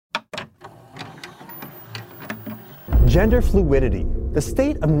Gender fluidity, the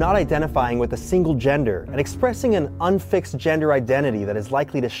state of not identifying with a single gender and expressing an unfixed gender identity that is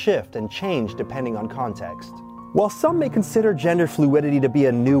likely to shift and change depending on context. While some may consider gender fluidity to be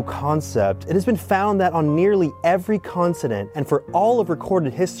a new concept, it has been found that on nearly every continent and for all of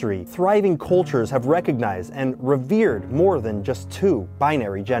recorded history, thriving cultures have recognized and revered more than just two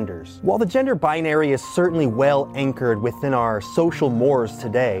binary genders. While the gender binary is certainly well anchored within our social mores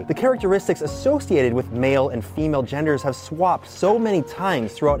today, the characteristics associated with male and female genders have swapped so many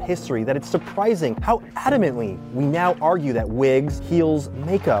times throughout history that it's surprising how adamantly we now argue that wigs, heels,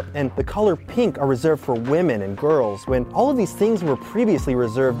 makeup, and the color pink are reserved for women and girls, when all of these things were previously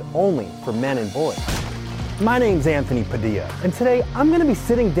reserved only for men and boys. My name's Anthony Padilla, and today I'm going to be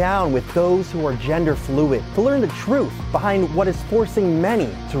sitting down with those who are gender fluid to learn the truth behind what is forcing many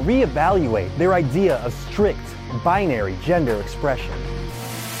to reevaluate their idea of strict binary gender expression.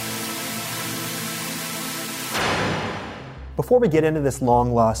 Before we get into this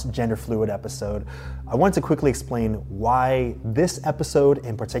long-lost gender fluid episode, I want to quickly explain why this episode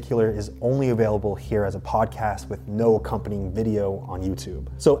in particular is only available here as a podcast with no accompanying video on YouTube.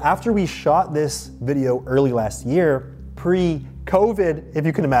 So after we shot this video early last year, pre-COVID, if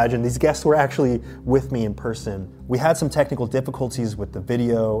you can imagine, these guests were actually with me in person. We had some technical difficulties with the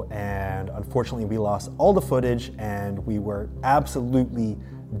video, and unfortunately we lost all the footage, and we were absolutely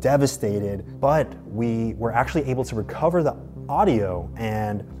devastated, but we were actually able to recover the audio,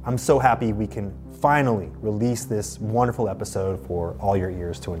 and I'm so happy we can finally release this wonderful episode for all your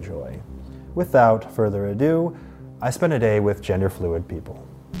ears to enjoy. Without further ado, I spent a day with gender fluid people.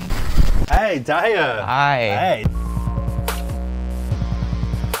 Hey, Daya. Hi. Hey.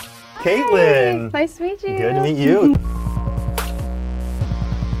 Caitlin. Hi. Nice to meet you. Good to meet you.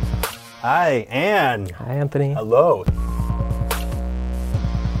 Hi, Anne. Hi, Anthony. Hello.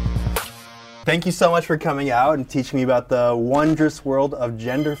 Thank you so much for coming out and teaching me about the wondrous world of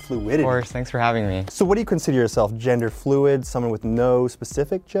gender fluidity. Of course, thanks for having me. So what do you consider yourself? Gender fluid? Someone with no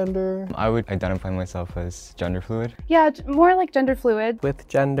specific gender? I would identify myself as gender fluid. Yeah, more like gender fluid. With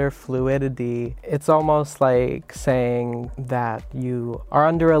gender fluidity, it's almost like saying that you are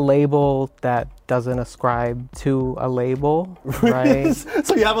under a label that doesn't ascribe to a label, right?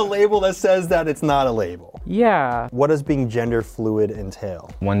 So you have a label that says that it's not a label. Yeah. What does being gender fluid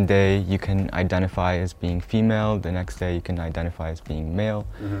entail? One day you can identify as being female, the next day you can identify as being male,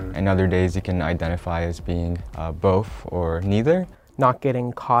 and other days you can identify as being both or neither. Not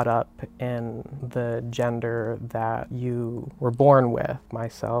getting caught up in the gender that you were born with.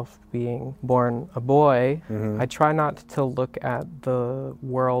 Myself being born a boy, I try not to look at the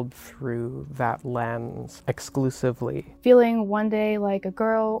world through that lens exclusively. Feeling one day like a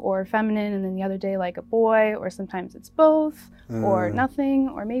girl or feminine, and then the other day like a boy, or sometimes it's both, or nothing,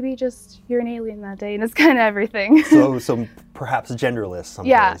 or maybe just you're an alien that day, and it's kind of everything. So perhaps genderless some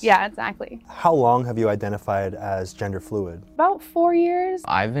days. Yeah, exactly. How long have you identified as gender fluid? About 4 years.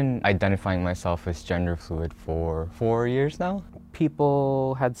 I've been identifying myself as gender fluid for 4 years now.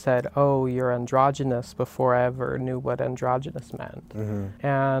 People had said, oh, you're androgynous, before I ever knew what androgynous meant.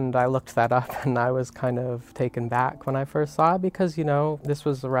 And I looked that up, and I was kind of taken back when I first saw it because, you know, this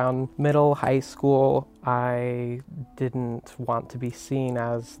was around middle, high school. I didn't want to be seen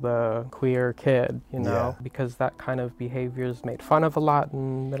as the queer kid, you know, because that kind of behavior is made fun of a lot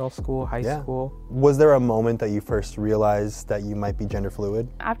in middle school, high school. Was there a moment that you first realized that you might be gender fluid?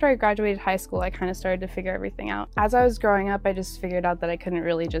 After I graduated high school, I kind of started to figure everything out. As I was growing up, I just figured out that I couldn't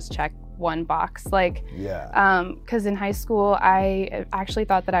really just check one box. Because in high school, I actually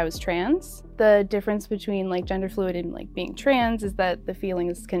thought that I was trans. The difference between like gender fluid and like being trans is that the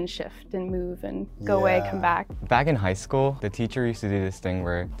feelings can shift and move and go away, come back. Back in high school, the teacher used to do this thing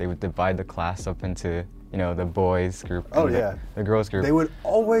where they would divide the class up into, you know, the boys group and the girls group. They would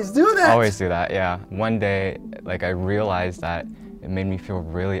always do that. Always do that, yeah. One day, like, I realized that it made me feel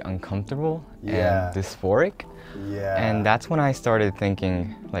really uncomfortable and dysphoric. And that's when I started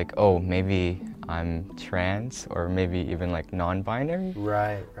thinking, like, oh, maybe I'm trans, or maybe even like non-binary.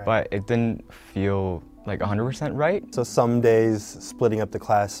 Right. But it didn't feel like 100% right. So some days splitting up the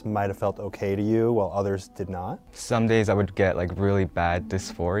class might have felt okay to you while others did not? Some days I would get like really bad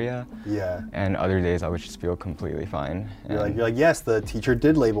dysphoria. And other days I would just feel completely fine. You're like, yes, the teacher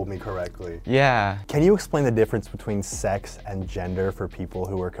did label me correctly. Yeah. Can you explain the difference between sex and gender for people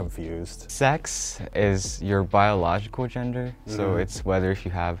who are confused? Sex is your biological gender. So it's whether if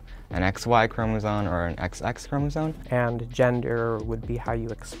you have an XY chromosome or an XX chromosome. And gender would be how you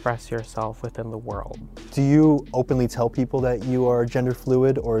express yourself within the world. Do you openly tell people that you are gender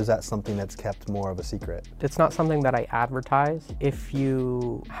fluid, or is that something that's kept more of a secret? It's not something that I advertise. If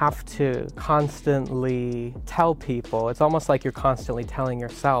you have to constantly tell people, it's almost like you're constantly telling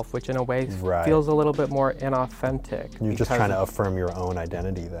yourself, which in a way feels a little bit more inauthentic. You're just trying to affirm your own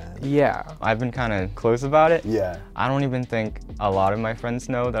identity then. Yeah. I've been kind of close about it. Yeah. I don't even think a lot of my friends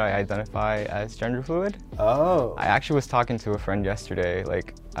know that I identify as gender fluid. Oh. I actually was talking to a friend yesterday.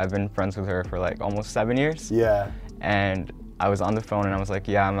 Like, I've been friends with her for like almost 7 years. Yeah. And I was on the phone and I was like,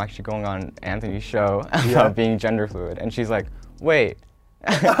 yeah, I'm actually going on Anthony's show about being gender fluid. And she's like, wait.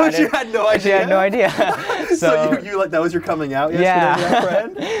 Oh, she had no idea? She had no idea. So you like, that was your coming out yesterday, to that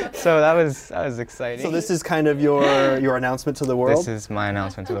friend? So that was exciting. So this is kind of your announcement to the world? This is my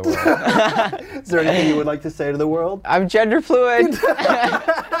announcement to the world. Is there anything you would like to say to the world? I'm gender fluid.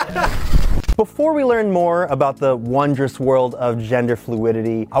 Before we learn more about the wondrous world of gender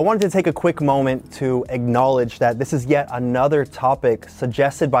fluidity, I wanted to take a quick moment to acknowledge that this is yet another topic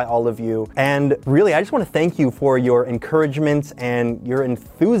suggested by all of you. And really, I just want to thank you for your encouragement and your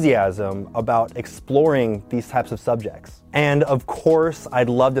enthusiasm about exploring these types of subjects. And of course, I'd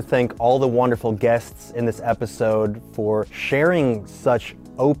love to thank all the wonderful guests in this episode for sharing such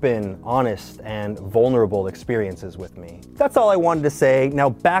open, honest, and vulnerable experiences with me. That's all I wanted to say. Now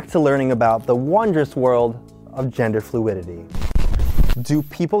back to learning about the wondrous world of gender fluidity. Do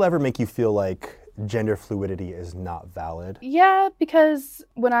people ever make you feel like gender fluidity is not valid? Yeah, because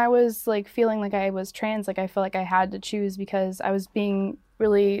when I was like feeling like I was trans, like I felt like I had to choose because I was being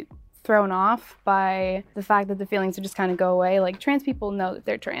really thrown off by the fact that the feelings would just kind of go away. Like, trans people know that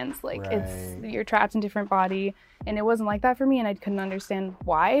they're trans. Like, it's, you're trapped in a different body, and it wasn't like that for me, and I couldn't understand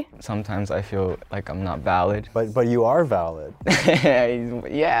why. Sometimes I feel like I'm not valid. But you are valid.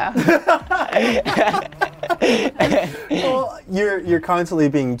 Yeah. Well, you're constantly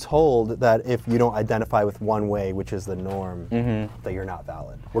being told that if you don't identify with one way, which is the norm, that you're not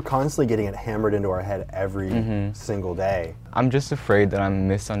valid. We're constantly getting it hammered into our head every single day. I'm just afraid that I'm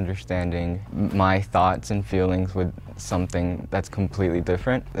misunderstanding my thoughts and feelings with something that's completely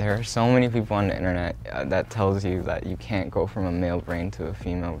different. There are so many people on the internet that tells you that you can't go from a male brain to a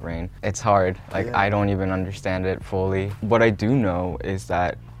female brain. It's hard. Like, I don't even understand it fully. What I do know is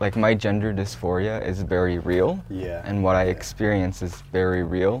that, like, my gender dysphoria is very real. Yeah. And what I experience is very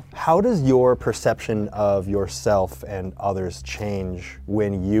real. How does your perception of yourself and others change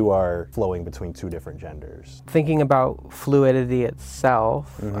when you are flowing between two different genders? Thinking about fluidity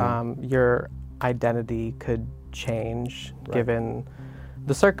itself, your identity could change given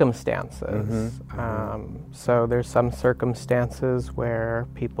the circumstances. So there's some circumstances where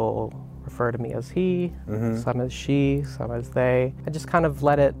people refer to me as he, some as she, some as they. I just kind of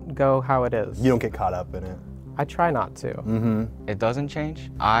let it go how it is. You don't get caught up in it? I try not to. It doesn't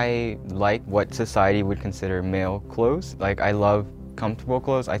change. I like what society would consider male clothes. Like, I love comfortable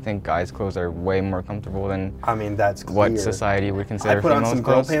clothes. I think guys' clothes are way more comfortable than that's clear. What society would consider females' clothes. I put on some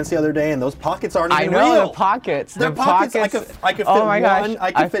girl pants the other day, and those pockets aren't even real. I know, the pockets. They're pockets. I could fit one.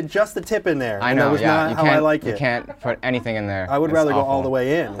 I could fit just the tip in there. I know, and that was not how I like it. You can't put anything in there. I would rather go all the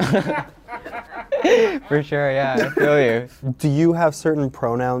way in. For sure, yeah, I feel you. Do you have certain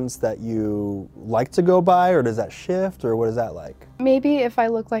pronouns that you like to go by, or does that shift, or what is that like? Maybe if I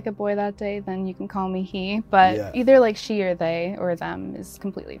look like a boy that day, then you can call me he, but either like she or they or them is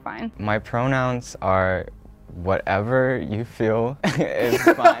completely fine. My pronouns are whatever you feel is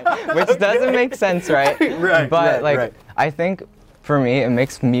fine, which doesn't make sense, right? But I think for me, it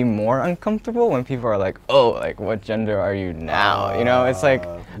makes me more uncomfortable when people are like, oh, like, what gender are you now? You know, it's like,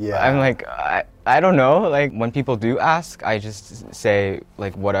 I'm like, I don't know. Like, when people do ask, I just say,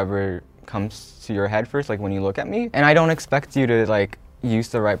 like, whatever comes to your head first, like, when you look at me. And I don't expect you to, like, use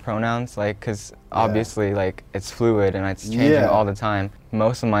the right pronouns, like, because obviously, like, it's fluid and it's changing all the time.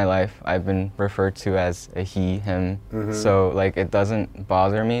 Most of my life, I've been referred to as a he, him, so, like, it doesn't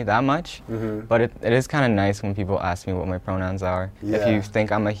bother me that much, but it is kind of nice when people ask me what my pronouns are. If you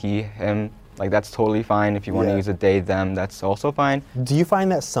think I'm a he, him, like, that's totally fine. If you want to use a they, them, that's also fine. Do you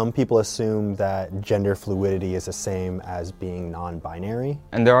find that some people assume that gender fluidity is the same as being non-binary?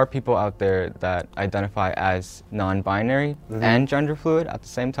 And there are people out there that identify as non-binary and gender fluid at the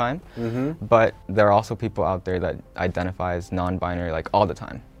same time, but there are also people out there that identify as non-binary, like, all the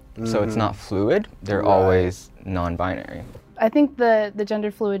time. So it's not fluid, they're always non-binary. I think the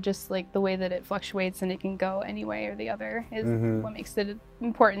gender fluid, just like the way that it fluctuates and it can go any way or the other, is what makes it an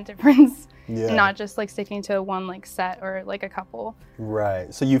important difference. And not just like sticking to one like set or like a couple.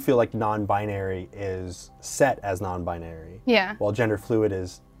 Right. So you feel like non-binary is set as non-binary. Yeah. While gender fluid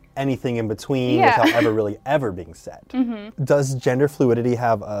is anything in between without ever really ever being said. Does gender fluidity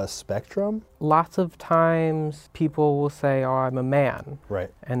have a spectrum? Lots of times people will say, oh, I'm a man. Right.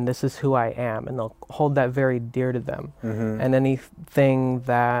 And this is who I am. And they'll hold that very dear to them. And anything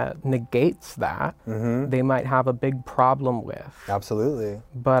that negates that, they might have a big problem with. Absolutely.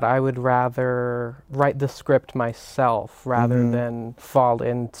 But I would rather write the script myself rather than fall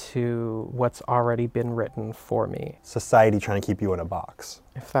into what's already been written for me. Society trying to keep you in a box.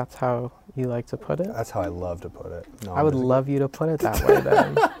 If that's how you like to put it. That's how I love to put it. No, I would love you to put it that way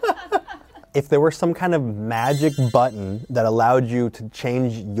then. If there were some kind of magic button that allowed you to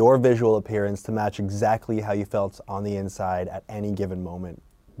change your visual appearance to match exactly how you felt on the inside at any given moment,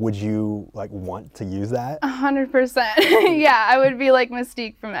 would you want to use that? 100%. Yeah, I would be like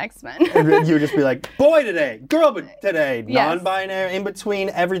Mystique from X-Men. And you would just be like, boy today, girl today, Yes. non-binary, in between,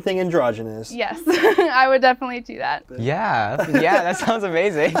 everything androgynous. Yes, I would definitely do that. Yeah, that sounds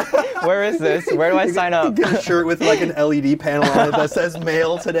amazing. Where is this? Where do I sign up? Get a shirt with like an LED panel on it that says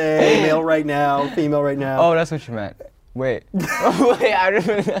male today, male right now, female right now. Oh, that's what you meant. Wait. Wait, I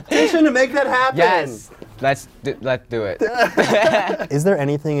didn't. Petition to make that happen. Yes. Let's do it. Is there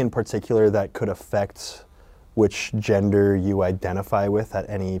anything in particular that could affect which gender you identify with at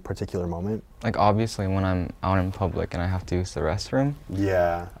any particular moment? Like obviously when I'm out in public and I have to use the restroom.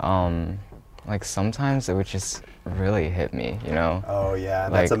 Yeah. Like sometimes it would just really hit me, you know? Oh yeah,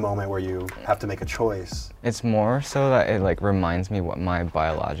 that's a moment where you have to make a choice. It's more so that it like reminds me what my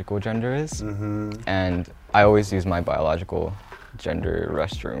biological gender is. And I always use my biological gender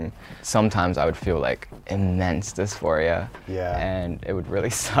restroom. Sometimes I would feel like immense dysphoria. Yeah. And it would really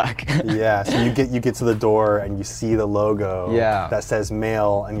suck. Yeah, so you get to the door and you see the logo Yeah. that says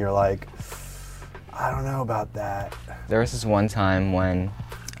male and you're like, I don't know about that. There was this one time when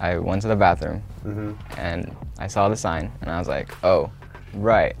I went to the bathroom and I saw the sign and I was like, oh,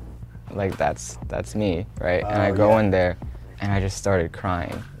 right. Like that's me, right? And I go in there and I just started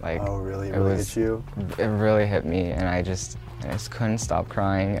crying. Like, oh really? It really hit you? It really hit me and I just couldn't stop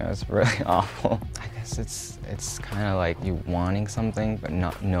crying. It was really awful. I guess it's kind of like you wanting something but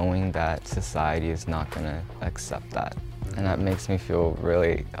not knowing that society is not gonna accept that. And that makes me feel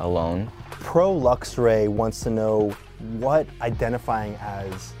really alone. Pro Luxray wants to know what identifying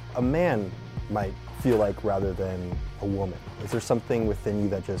as a man might feel like rather than a woman. Is there something within you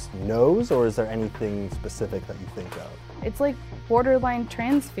that just knows, or is there anything specific that you think of? It's like borderline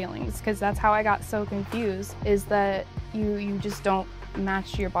trans feelings, because that's how I got so confused, is that you just don't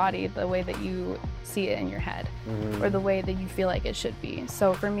match your body the way that you see it in your head or the way that you feel like it should be.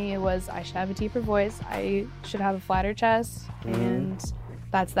 So for me it was I should have a deeper voice, I should have a flatter chest, and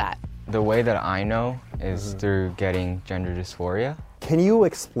that's that. The way that I know is through getting gender dysphoria. Can you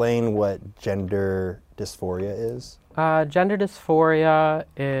explain what gender dysphoria is? Gender dysphoria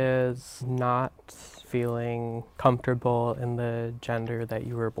is not feeling comfortable in the gender that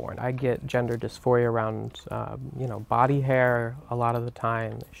you were born. I get gender dysphoria around, body hair a lot of the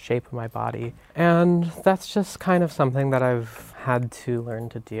time, the shape of my body. And that's just kind of something that I've had to learn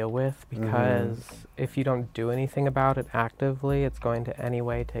to deal with, because if you don't do anything about it actively, it's going to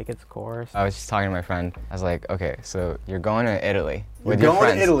anyway take its course. I was just talking to my friend. I was like, okay, so you're going to Italy with your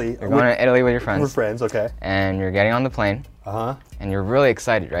friends. You're going to Italy with your friends. With friends, okay. And you're getting on the plane. And you're really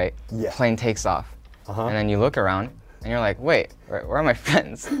excited, right? Yeah. Plane takes off. And then you look around and you're like, wait, where are my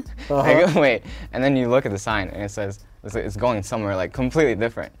friends? I go, wait. And then you look at the sign and it says, it's going somewhere like completely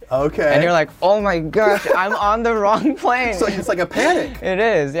different. Okay. And you're like, oh my gosh, I'm on the wrong plane. So it's like a panic. It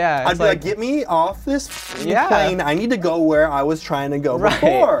is, yeah. I'd be like, get me off this plane. I need to go where I was trying to go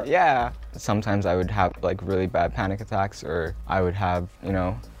before. Yeah. Sometimes I would have like really bad panic attacks, or I would have,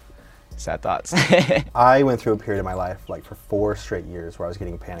 sad thoughts. I went through a period of my life, like for 4 straight years, where I was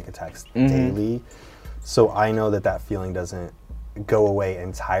getting panic attacks daily. So I know that feeling doesn't go away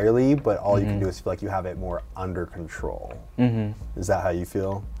entirely, but all you can do is feel like you have it more under control. Is that how you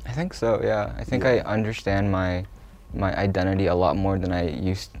feel? I think so, yeah. I think I understand my identity a lot more than I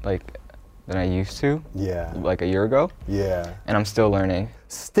used to. Yeah. Like a year ago. Yeah. And I'm still learning.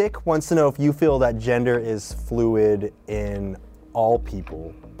 Stick wants to know if you feel that gender is fluid in all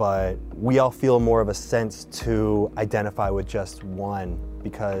people, but we all feel more of a sense to identify with just one,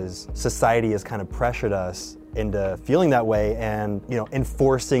 because society has kind of pressured us into feeling that way and,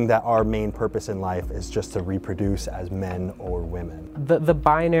 enforcing that our main purpose in life is just to reproduce as men or women.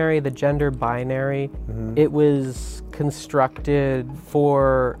 The gender binary, it was constructed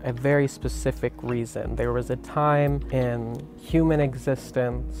for a very specific reason. There was a time in human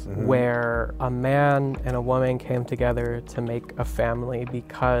existence where a man and a woman came together to make a family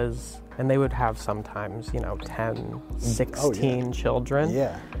and they would have sometimes, 10, 16 children.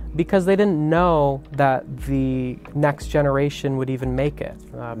 Yeah. because they didn't know that the next generation would even make it.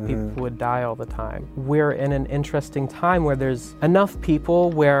 People would die all the time. We're in an interesting time where there's enough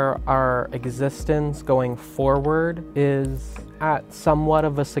people where our existence going forward is at somewhat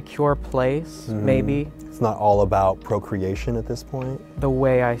of a secure place, maybe. It's not all about procreation at this point? The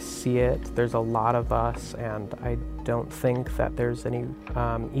way I see it, there's a lot of us, and I don't think that there's any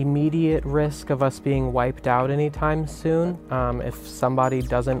immediate risk of us being wiped out anytime soon. If somebody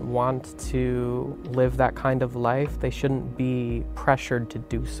doesn't want to live that kind of life, they shouldn't be pressured to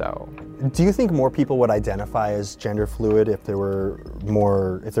do so. Do you think more people would identify as gender fluid if there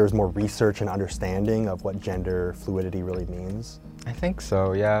was more research and understanding of what gender fluidity really means? I think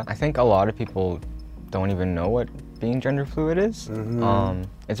so, yeah. I think a lot of people don't even know what being gender fluid is.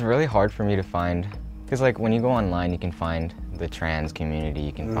 It's really hard for me to find, because like when you go online, you can find the trans community,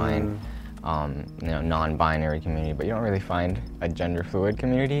 you can find non-binary community, but you don't really find a gender fluid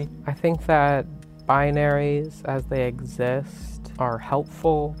community. I think that binaries as they exist are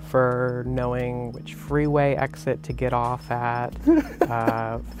helpful for knowing which freeway exit to get off at,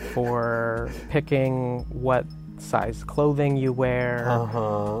 for picking what size clothing you wear,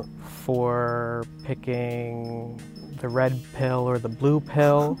 for picking the red pill or the blue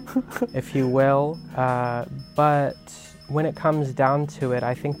pill, if you will. But when it comes down to it,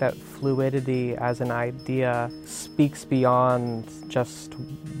 I think that fluidity as an idea speaks beyond just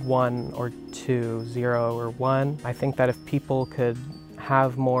 1 or 2, 0 or 1. I think that if people could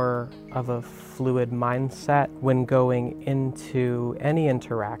have more of a fluid mindset when going into any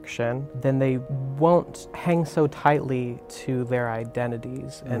interaction, then they won't hang so tightly to their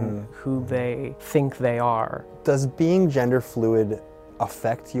identities and who they think they are. Does being gender fluid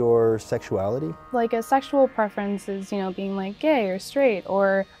affect your sexuality? Like a sexual preference is, being like gay or straight,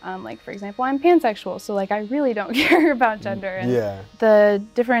 or like for example, I'm pansexual, so like I really don't care about gender. And the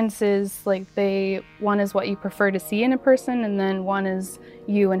difference is like one is what you prefer to see in a person, and then one is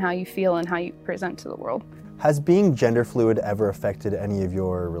you and how you feel and how you present to the world. Has being gender fluid ever affected any of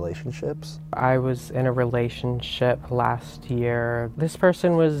your relationships? I was in a relationship last year. This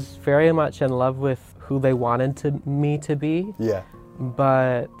person was very much in love with who they wanted me to be. Yeah.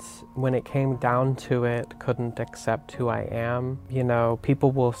 But when it came down to it, couldn't accept who I am.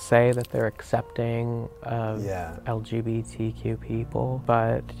 People will say that they're accepting of LGBTQ people,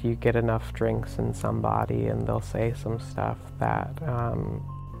 but you get enough drinks in somebody and they'll say some stuff that...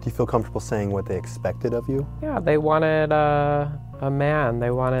 Do you feel comfortable saying what they expected of you? Yeah, they wanted a man.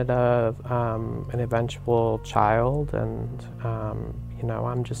 They wanted an eventual child, and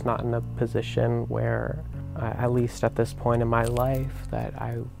I'm just not in a position where, at least at this point in my life, that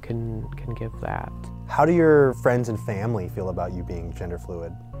I can give that. How do your friends and family feel about you being gender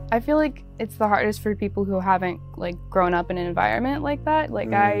fluid? I feel like it's the hardest for people who haven't like grown up in an environment like that.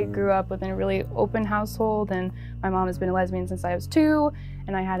 Like I grew up within a really open household, and my mom has been a lesbian since I was 2,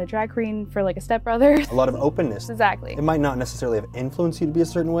 and I had a drag queen for like a stepbrother. A lot of openness. Exactly. It might not necessarily have influenced you to be a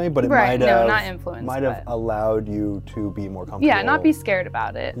certain way, but it might have allowed you to be more comfortable. Yeah, not be scared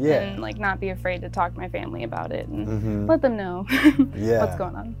about it. And like not be afraid to talk to my family about it and let them know what's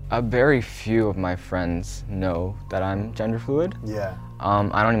going on. A very few of my friends know that I'm gender fluid. Yeah.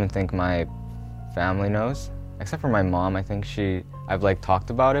 I don't even think my family knows, except for my mom. I think I've like talked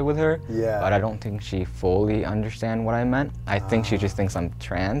about it with her, but I don't think she fully understands what I meant. I think she just thinks I'm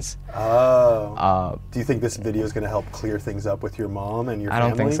trans. Oh. Do you think this video is going to help clear things up with your mom and your family? I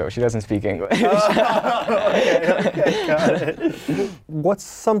don't think so. She doesn't speak English. Okay, got it. What's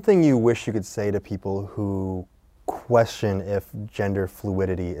something you wish you could say to people who question if gender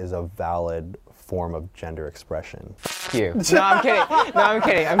fluidity is a valid form of gender expression? You. No, I'm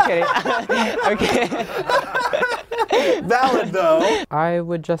kidding. I'm kidding. Valid though. I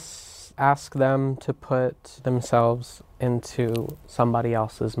would just ask them to put themselves into somebody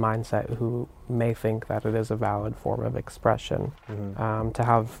else's mindset who may think that it is a valid form of expression. To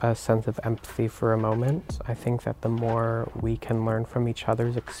have a sense of empathy for a moment. I think that the more we can learn from each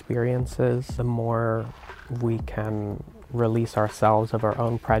other's experiences, the more we can release ourselves of our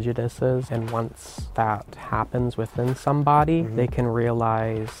own prejudices, and once that happens within somebody, they can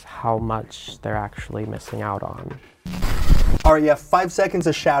realize how much they're actually missing out on. All right, you have 5 seconds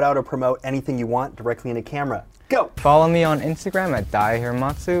to shout out or promote anything you want directly into camera. Go! Follow me on Instagram at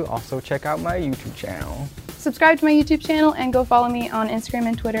DaiHiromatsu. Also check out my YouTube channel. Subscribe to my YouTube channel and go follow me on Instagram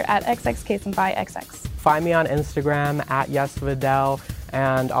and Twitter at xxksenpaiXX. Find me on Instagram at YesVidel.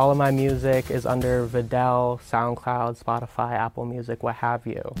 And all of my music is under Videl, SoundCloud, Spotify, Apple Music, what have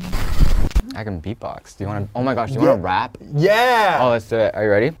you. I can beatbox. Do you want to? Oh my gosh, do you want to rap? Yeah! Oh, let's do it. Are you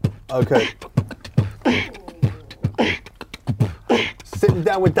ready? Okay. Sitting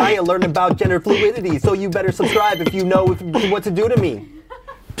down with Daya, learning about gender fluidity, so you better subscribe if you know what to do to me.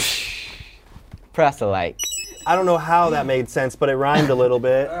 Press a like. I don't know how that made sense, but it rhymed a little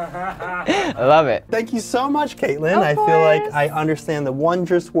bit. I love it. Thank you so much, Caitlin. I feel like I understand the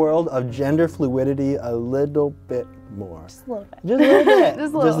wondrous world of gender fluidity a little bit more. Just a little bit. Just a little bit.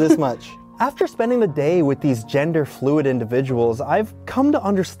 Just a little. Just this much. After spending the day with these gender fluid individuals, I've come to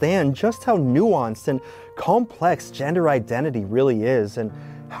understand just how nuanced and complex gender identity really is, and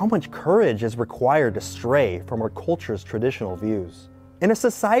how much courage is required to stray from our culture's traditional views. In a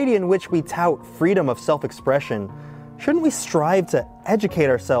society in which we tout freedom of self-expression, shouldn't we strive to educate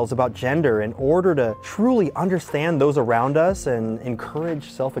ourselves about gender in order to truly understand those around us and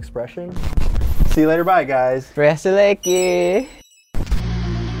encourage self-expression? See you later, bye guys. Press a like.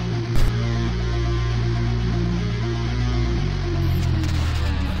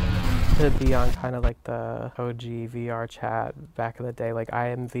 To be on kind of like the OG VR chat back in the day, like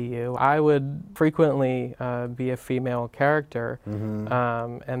IMVU, I would frequently be a female character,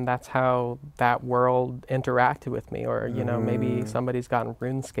 and that's how that world interacted with me. Or you know, maybe somebody's gotten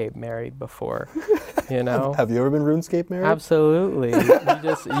RuneScape married before. You know, have you ever been RuneScape married? Absolutely.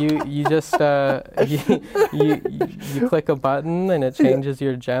 you click a button and it changes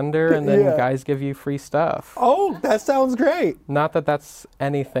your gender, and then guys give you free stuff. Oh, that sounds great. Not that that's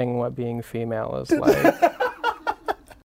anything what being female is like.